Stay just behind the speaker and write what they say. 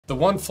The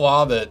one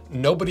flaw that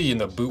nobody in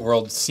the boot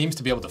world seems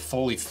to be able to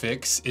fully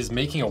fix is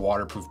making a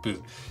waterproof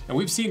boot. And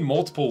we've seen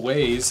multiple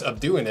ways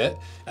of doing it,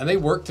 and they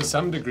work to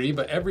some degree,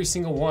 but every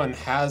single one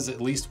has at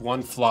least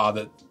one flaw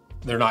that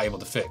they're not able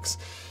to fix.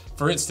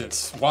 For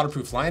instance,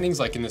 waterproof linings,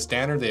 like in the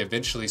standard, they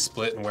eventually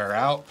split and wear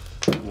out.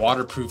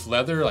 Waterproof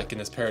leather, like in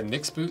this pair of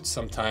Nick's boots,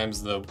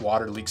 sometimes the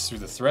water leaks through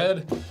the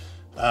thread.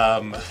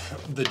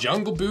 The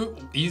jungle boot,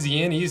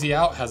 easy in, easy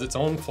out, has its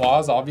own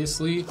flaws,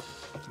 obviously.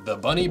 The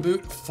bunny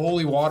boot,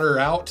 fully water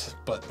out,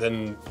 but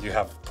then you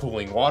have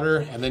pooling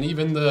water. And then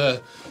even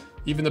the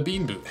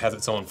bean boot has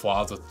its own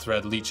flaws with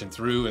thread leaching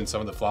through and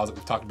some of the flaws that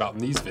we've talked about in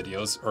these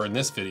videos, or in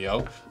this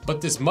video. But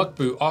this Muck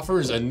boot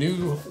offers a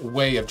new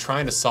way of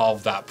trying to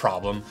solve that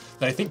problem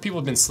that I think people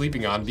have been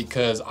sleeping on,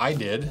 because I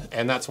did,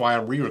 and that's why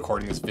I'm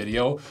re-recording this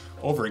video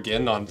over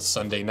again on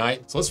Sunday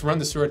night. So let's run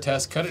this through a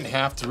test, cut it in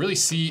half to really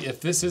see if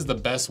this is the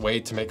best way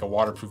to make a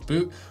waterproof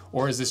boot,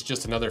 or is this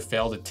just another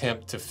failed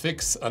attempt to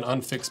fix an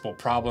unfixable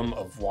problem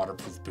of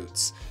waterproof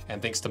boots.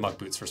 And thanks to Muck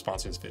Boots for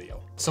sponsoring this video.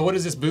 So what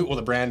is this boot? Well,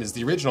 the brand is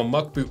the original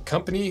Muck Boot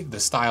Company. The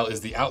style is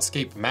the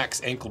Outscape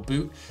Max Ankle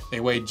Boot. They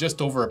weigh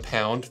just over a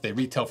pound. They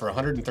retail for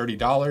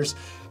 $130,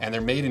 and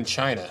they're made in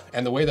China.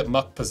 And the way that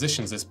Muck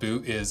positions this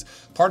boot is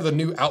part of the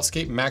new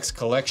Outscape Max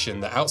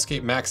collection. The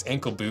Outscape Max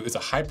Ankle Boot is a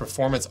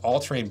high-performance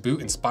all-terrain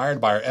boot inspired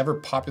by our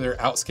ever-popular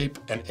Outscape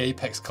and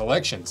Apex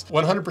collections.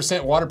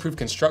 100% waterproof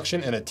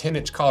construction and a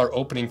 10-inch collar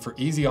opening for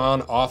easy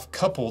on-off,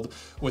 coupled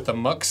with a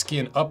muck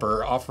skin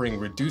upper offering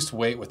reduced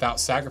weight without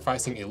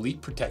sacrificing elite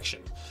protection.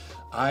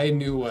 I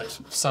knew what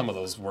some of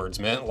those words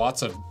meant,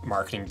 lots of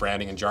marketing,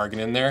 branding, and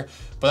jargon in there,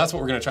 but that's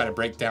what we're gonna try to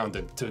break down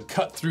to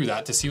cut through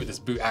that to see what this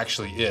boot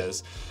actually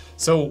is.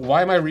 So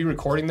why am I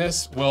re-recording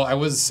this? Well, I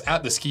was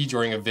at the ski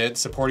joring event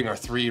supporting our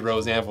 3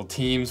 Rose Anvil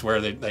teams,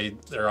 where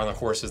they're on the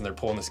horses and they're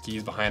pulling the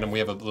skis behind them. We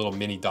have a little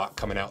mini doc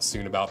coming out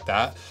soon about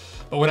that.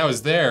 But when I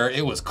was there,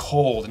 it was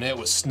cold and it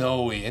was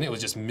snowy and it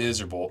was just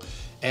miserable.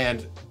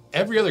 And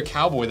every other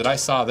cowboy that I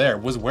saw there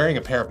was wearing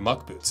a pair of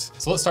Muck boots.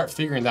 So let's start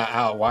figuring that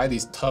out, why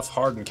these tough,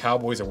 hardened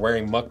cowboys are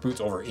wearing Muck boots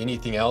over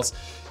anything else,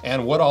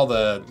 and what all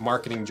the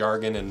marketing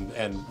jargon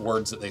and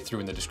words that they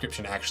threw in the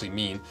description actually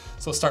mean.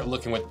 So let's start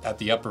looking at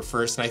the upper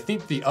first. And I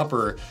think the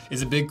upper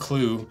is a big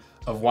clue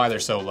of why they're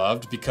so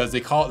loved, because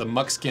they call it the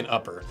muck skin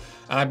upper.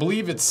 And I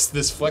believe it's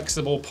this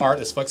flexible part,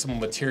 this flexible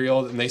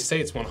material, and they say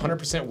it's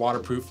 100%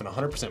 waterproof and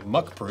 100%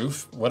 muck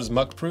proof. What is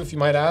muck proof, you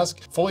might ask?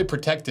 Fully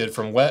protected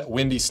from wet,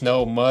 windy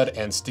snow, mud,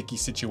 and sticky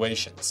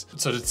situations.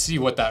 So to see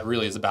what that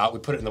really is about, we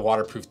put it in the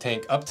waterproof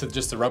tank up to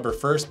just the rubber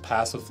first,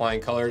 passed with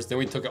flying colors. Then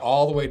we took it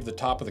all the way to the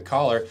top of the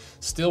collar,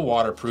 still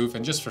waterproof,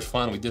 and just for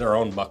fun, we did our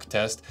own muck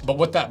test. But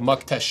what that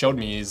muck test showed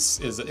me is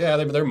yeah,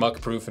 they're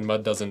muck proof and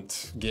mud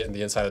doesn't get in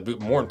the inside of the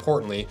boot. More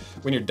importantly,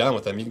 when you're done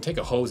with them, you can take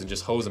a hose and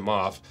just hose them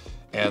off,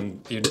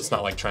 and it's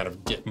not like trying to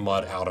get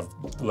mud out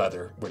of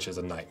leather, which is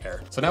a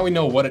nightmare. So now we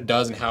know what it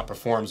does and how it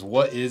performs.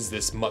 What is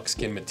this muck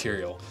skin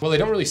material? Well, they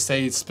don't really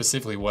say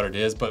specifically what it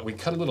is, but we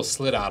cut a little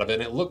slit out of it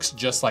and it looks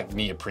just like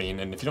neoprene.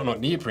 And if you don't know what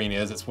neoprene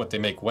is, it's what they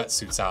make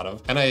wetsuits out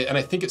of. And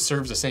I think it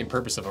serves the same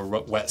purpose of a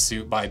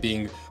wetsuit by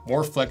being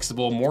more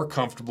flexible, more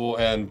comfortable,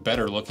 and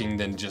better looking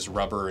than just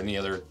rubber or any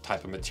other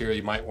type of material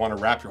you might want to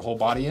wrap your whole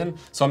body in.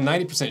 So I'm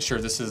 90% sure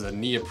this is a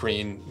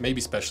neoprene, maybe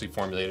specially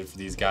formulated for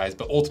these guys,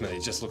 but ultimately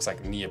it just looks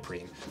like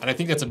neoprene. And I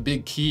think that's a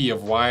big key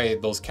of why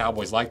those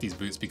cowboys like these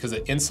boots, because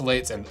it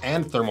insulates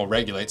and thermal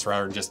regulates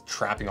rather than just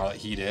trapping all that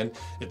heat in.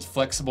 It's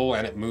flexible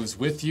and it moves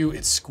with you.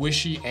 It's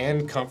squishy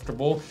and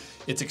comfortable.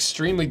 It's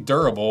extremely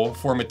durable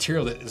for a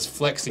material that is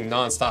flexing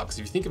nonstop. Because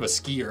if you think of a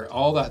skier,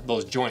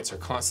 those joints are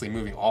constantly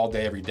moving all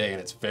day, every day,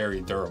 and it's very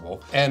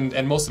durable.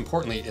 And most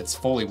importantly, it's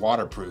fully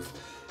waterproof.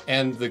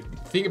 And the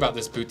thing about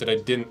this boot that I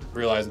didn't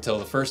realize until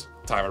the first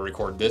time I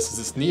recorded this is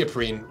this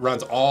neoprene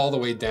runs all the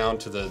way down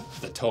to the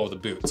toe of the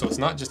boot. So it's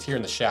not just here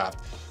in the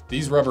shaft.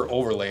 These rubber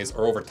overlays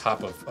are over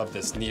top of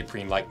this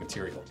neoprene-like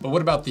material. But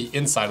what about the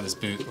inside of this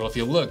boot? Well, if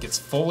you look, it's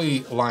fully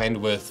lined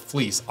with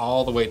fleece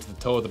all the way to the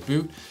toe of the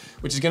boot,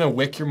 which is gonna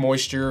wick your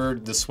moisture,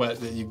 the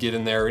sweat that you get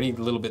in there, any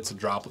little bits of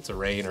droplets of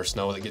rain or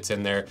snow that gets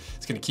in there.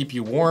 It's gonna keep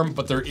you warm,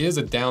 but there is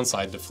a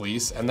downside to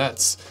fleece, and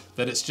that's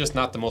that it's just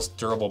not the most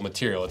durable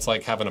material. It's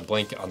like having a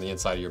blanket on the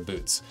inside of your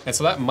boots. And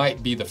so that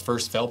might be the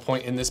first fail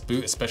point in this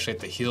boot, especially at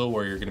the heel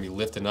where you're gonna be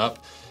lifting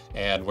up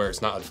and where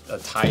it's not a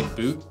tight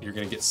boot, you're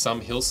gonna get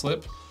some heel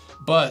slip.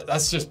 But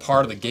that's just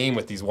part of the game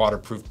with these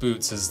waterproof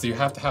boots, is you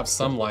have to have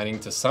some lining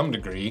to some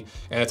degree,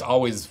 and it's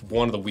always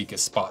one of the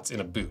weakest spots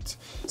in a boot.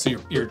 So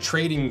you're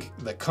trading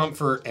the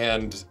comfort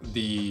and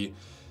the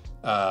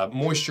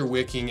moisture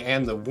wicking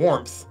and the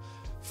warmth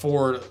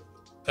for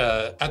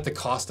at the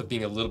cost of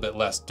being a little bit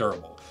less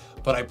durable.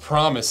 But I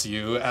promise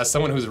you, as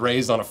someone who's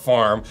raised on a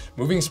farm,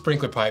 moving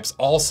sprinkler pipes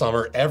all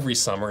summer, every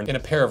summer, in a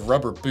pair of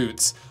rubber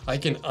boots, I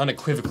can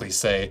unequivocally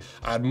say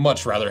I'd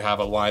much rather have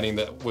a lining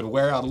that would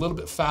wear out a little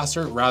bit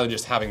faster rather than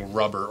just having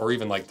rubber, or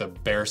even like the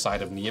bare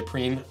side of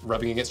neoprene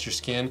rubbing against your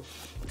skin.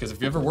 Because if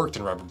you ever worked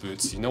in rubber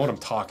boots, you know what I'm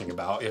talking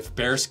about. If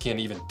bare skin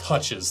even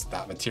touches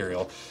that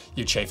material,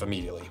 you chafe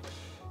immediately.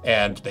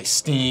 and they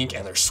stink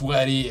and they're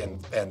sweaty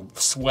and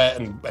sweat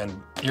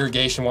and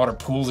irrigation water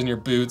pools in your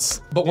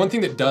boots. But one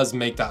thing that does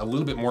make that a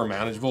little bit more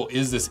manageable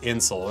is this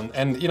insole.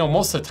 And you know,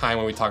 most of the time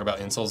when we talk about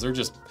insoles, they're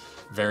just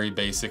very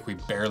basic. We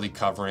barely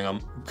cover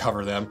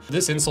them.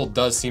 This insole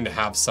does seem to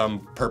have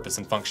some purpose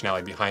and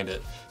functionality behind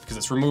it because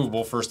it's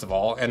removable, first of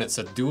all, and it's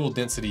a dual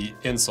density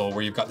insole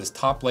where you've got this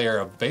top layer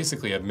of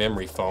basically a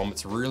memory foam.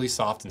 It's really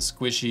soft and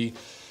squishy.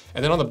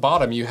 And then on the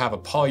bottom, you have a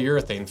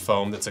polyurethane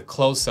foam that's a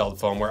closed-celled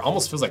foam where it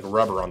almost feels like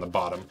rubber on the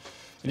bottom.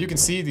 And you can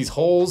see these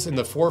holes in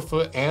the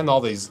forefoot and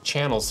all these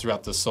channels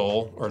throughout the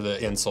sole or the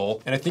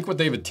insole. And I think what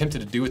they've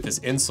attempted to do with this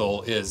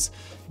insole is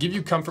give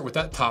you comfort with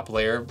that top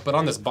layer, but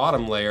on this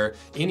bottom layer,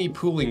 any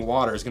pooling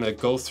water is gonna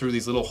go through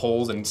these little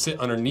holes and sit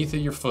underneath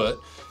of your foot.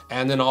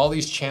 And then all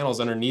these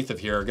channels underneath of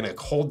here are gonna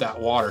hold that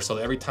water so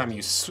that every time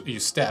you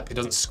step, it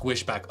doesn't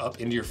squish back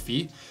up into your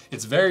feet.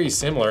 It's very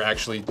similar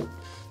actually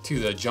to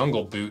the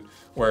jungle boot,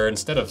 where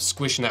instead of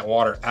squishing that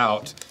water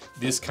out,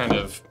 this kind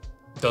of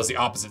does the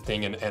opposite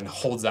thing and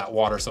holds that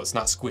water so it's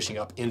not squishing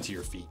up into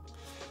your feet.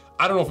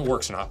 I don't know if it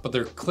works or not, but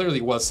there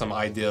clearly was some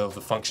idea of the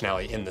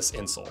functionality in this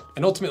insole.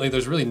 And ultimately,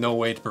 there's really no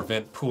way to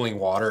prevent pooling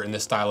water in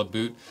this style of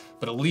boot,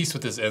 but at least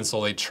with this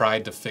insole, they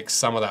tried to fix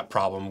some of that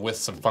problem with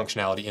some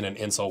functionality in an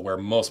insole where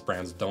most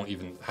brands don't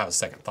even have a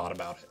second thought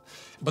about it.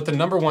 But the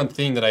number one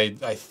thing that I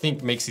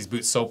think makes these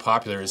boots so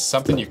popular is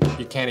something you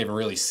can't even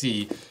really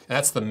see, and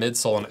that's the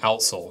midsole and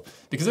outsole.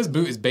 Because this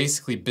boot is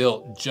basically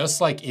built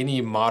just like any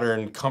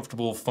modern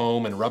comfortable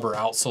foam and rubber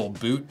outsole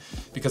boot,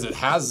 because it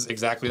has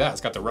exactly that. It's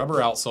got the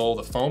rubber outsole,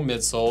 the foam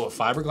midsole, a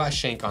fiberglass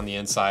shank on the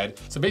inside.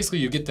 So basically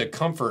you get the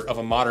comfort of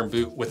a modern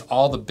boot with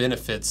all the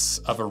benefits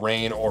of a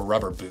rain or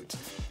rubber boot.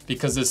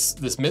 Because this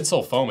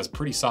midsole foam is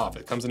pretty soft.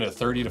 It comes in a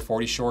 30 to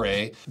 40 Shore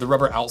A. The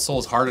rubber outsole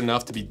is hard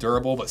enough to be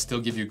durable, but still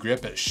give you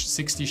grip at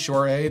 60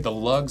 Shore A. The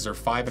lugs are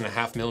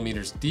 5.5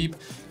 millimeters deep,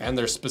 and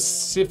they're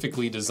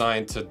specifically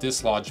designed to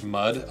dislodge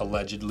mud,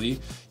 allegedly.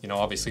 You know,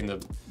 obviously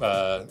and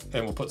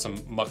we'll put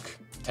some muck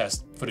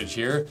test footage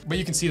here, but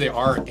you can see they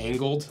are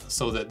angled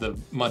so that the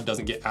mud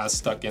doesn't get as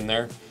stuck in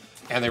there.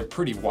 And they're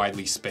pretty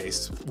widely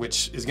spaced,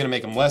 which is gonna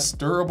make them less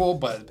durable,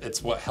 but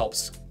it's what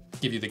helps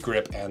give you the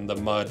grip and the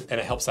mud, and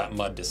it helps that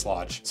mud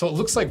dislodge. So it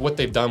looks like what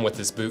they've done with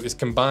this boot is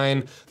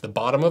combine the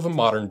bottom of a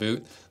modern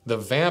boot, the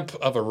vamp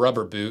of a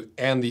rubber boot,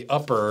 and the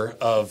upper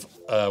of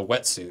a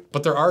wetsuit.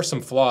 But there are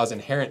some flaws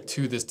inherent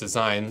to this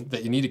design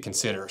that you need to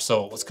consider.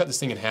 So let's cut this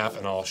thing in half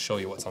and I'll show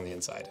you what's on the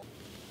inside.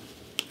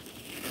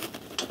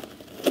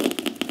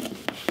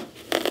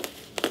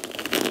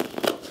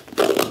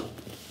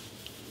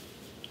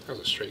 That was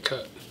a straight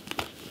cut.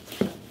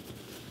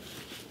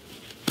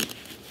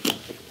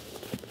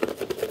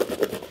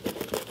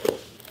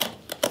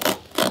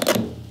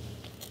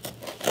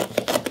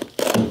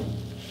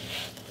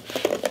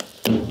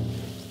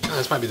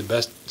 This might be the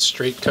best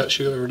straight cut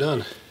shoe I've ever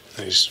done.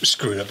 I just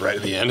screwed up right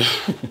at the end.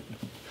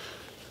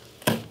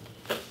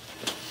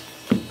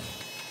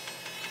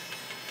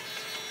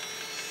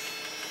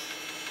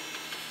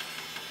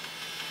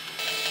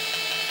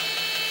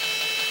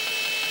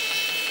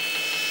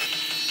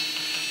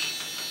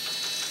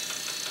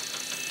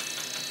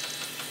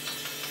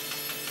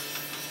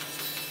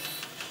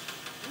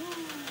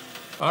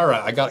 All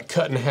right, I got it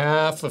cut in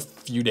half a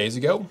few days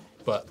ago,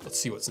 but let's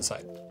see what's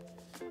inside.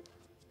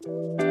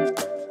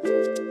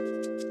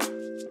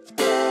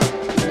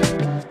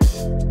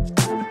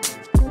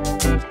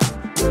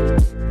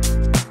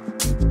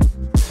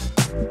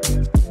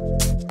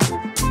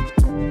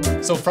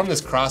 So from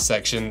this cross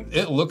section,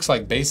 it looks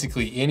like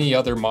basically any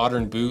other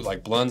modern boot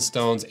like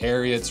Blundstones,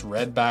 Ariats,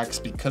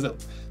 Redbacks, because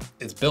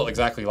it's built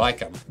exactly like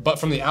them. But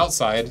from the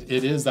outside,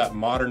 it is that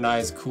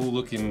modernized, cool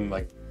looking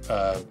like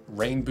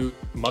rain boot,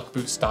 muck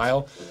boot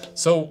style.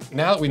 So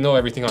now that we know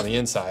everything on the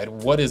inside,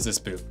 what is this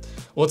boot?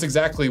 Well, it's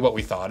exactly what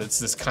we thought. It's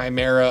this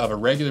chimera of a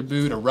regular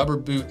boot, a rubber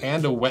boot,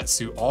 and a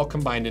wetsuit all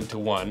combined into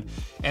one.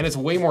 And it's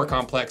way more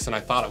complex than I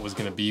thought it was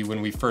gonna be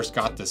when we first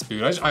got this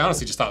boot. I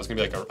honestly just thought it was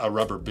gonna be like a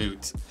rubber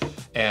boot.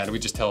 And we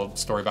just tell a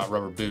story about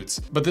rubber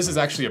boots. But this is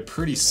actually a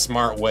pretty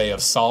smart way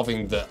of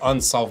solving the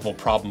unsolvable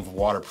problem of a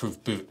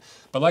waterproof boot.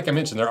 But like I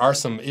mentioned, there are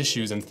some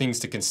issues and things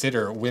to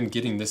consider when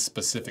getting this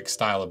specific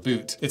style of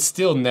boot. It's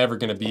still never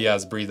gonna be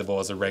as breathable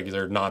as a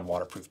regular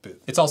non-waterproof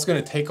boot. It's also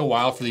gonna take a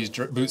while for these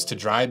boots to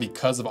dry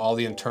because of all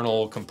the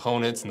internal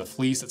components and the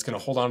fleece that's gonna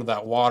hold onto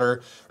that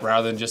water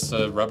rather than just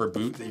a rubber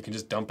boot that you can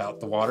just dump out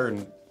the water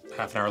and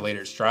half an hour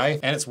later it's dry.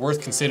 And it's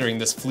worth considering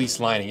this fleece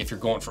lining if you're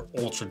going for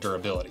ultra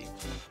durability.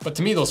 But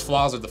to me, those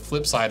flaws are the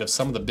flip side of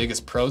some of the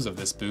biggest pros of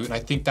this boot. And I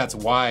think that's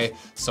why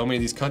so many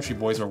of these country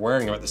boys are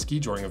wearing them at the ski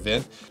joring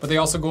event. But they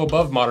also go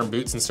above modern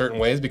boots in certain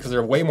ways because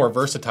they're way more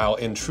versatile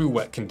in true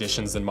wet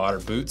conditions than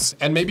modern boots.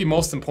 And maybe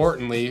most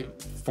importantly,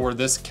 for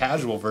this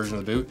casual version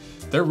of the boot,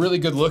 they're really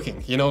good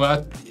looking. You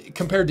know,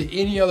 compared to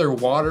any other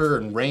water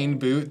and rain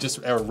boot, just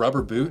a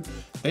rubber boot,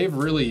 they've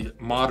really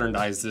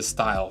modernized this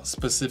style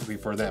specifically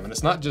for them. And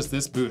it's not just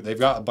this boot. They've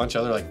got a bunch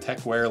of other like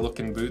tech wear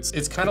looking boots.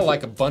 It's kind of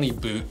like a bunny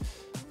boot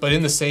But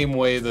in the same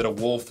way that a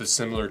wolf is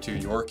similar to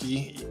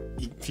Yorkie,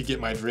 if you get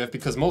my drift,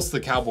 because most of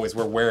the cowboys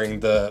were wearing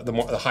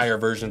the higher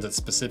versions that's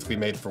specifically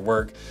made for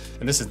work,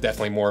 and this is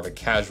definitely more of a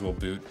casual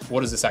boot.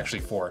 What is this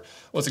actually for?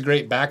 Well, it's a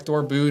great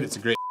backdoor boot, it's a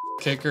great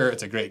kicker,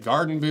 it's a great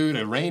garden boot,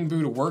 a rain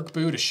boot, a work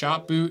boot, a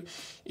shop boot.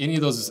 Any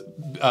of those,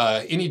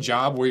 any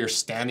job where you're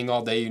standing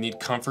all day, you need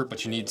comfort,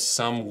 but you need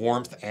some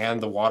warmth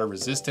and the water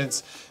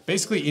resistance.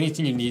 Basically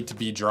anything you need to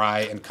be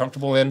dry and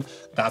comfortable in,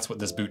 that's what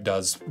this boot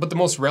does. But the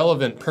most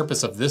relevant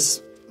purpose of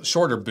this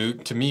shorter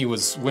boot to me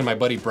was when my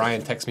buddy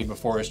Brian texted me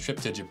before his trip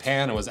to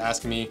Japan and was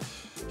asking me,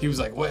 he was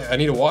like, "Wait, I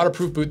need a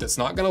waterproof boot that's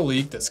not gonna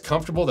leak, that's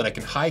comfortable, that I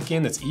can hike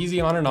in, that's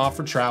easy on and off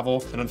for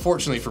travel." And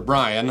unfortunately for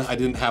Brian, I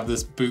didn't have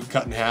this boot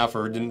cut in half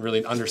or didn't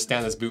really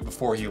understand this boot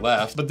before he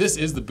left. But this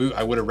is the boot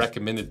I would have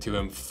recommended to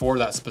him for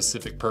that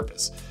specific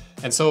purpose.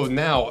 And so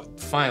now,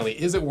 finally,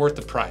 is it worth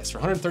the price? For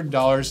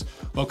 $130,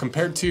 well,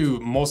 compared to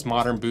most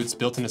modern boots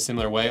built in a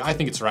similar way, I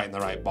think it's right in the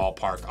right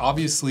ballpark.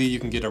 Obviously, you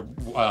can get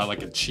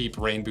like a cheap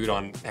rain boot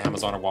on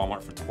Amazon or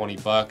Walmart for 20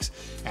 bucks,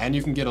 and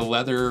you can get a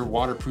leather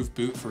waterproof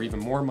boot for even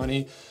more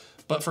money.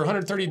 But for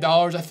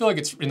 $130, I feel like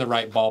it's in the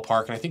right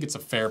ballpark, and I think it's a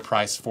fair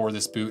price for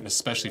this boot, and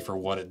especially for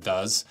what it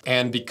does.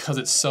 And because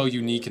it's so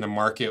unique in a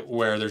market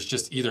where there's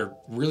just either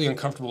really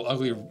uncomfortable,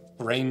 ugly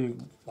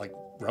rain, like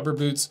rubber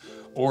boots,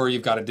 or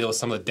you've got to deal with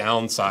some of the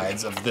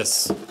downsides of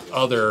this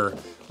other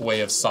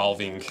way of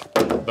solving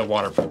the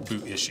waterproof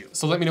boot issue.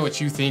 So let me know what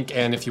you think,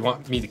 and if you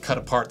want me to cut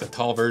apart the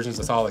tall versions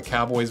that's all the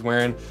cowboys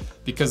wearing,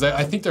 because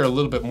I think they're a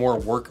little bit more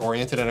work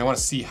oriented, and I want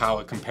to see how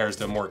it compares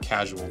to a more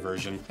casual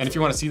version. And if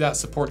you want to see that,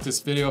 support this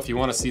video. If you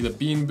want to see the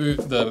bean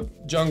boot, the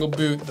jungle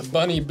boot, the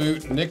bunny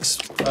boot, Nick's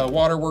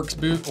waterworks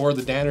boot, or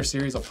the Danner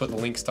series, I'll put the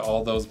links to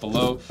all those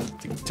below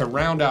to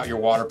round out your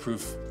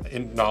waterproof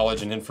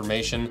knowledge and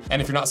information.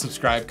 And if you're not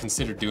subscribed,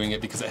 consider doing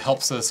it, because it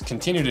helps us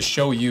continue to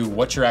show you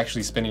what you're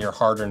actually spending your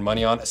hard-earned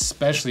money on,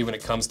 especially when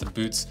it comes to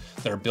boots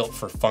that are built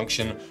for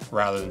function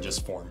rather than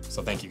just form.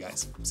 So thank you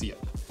guys. See ya.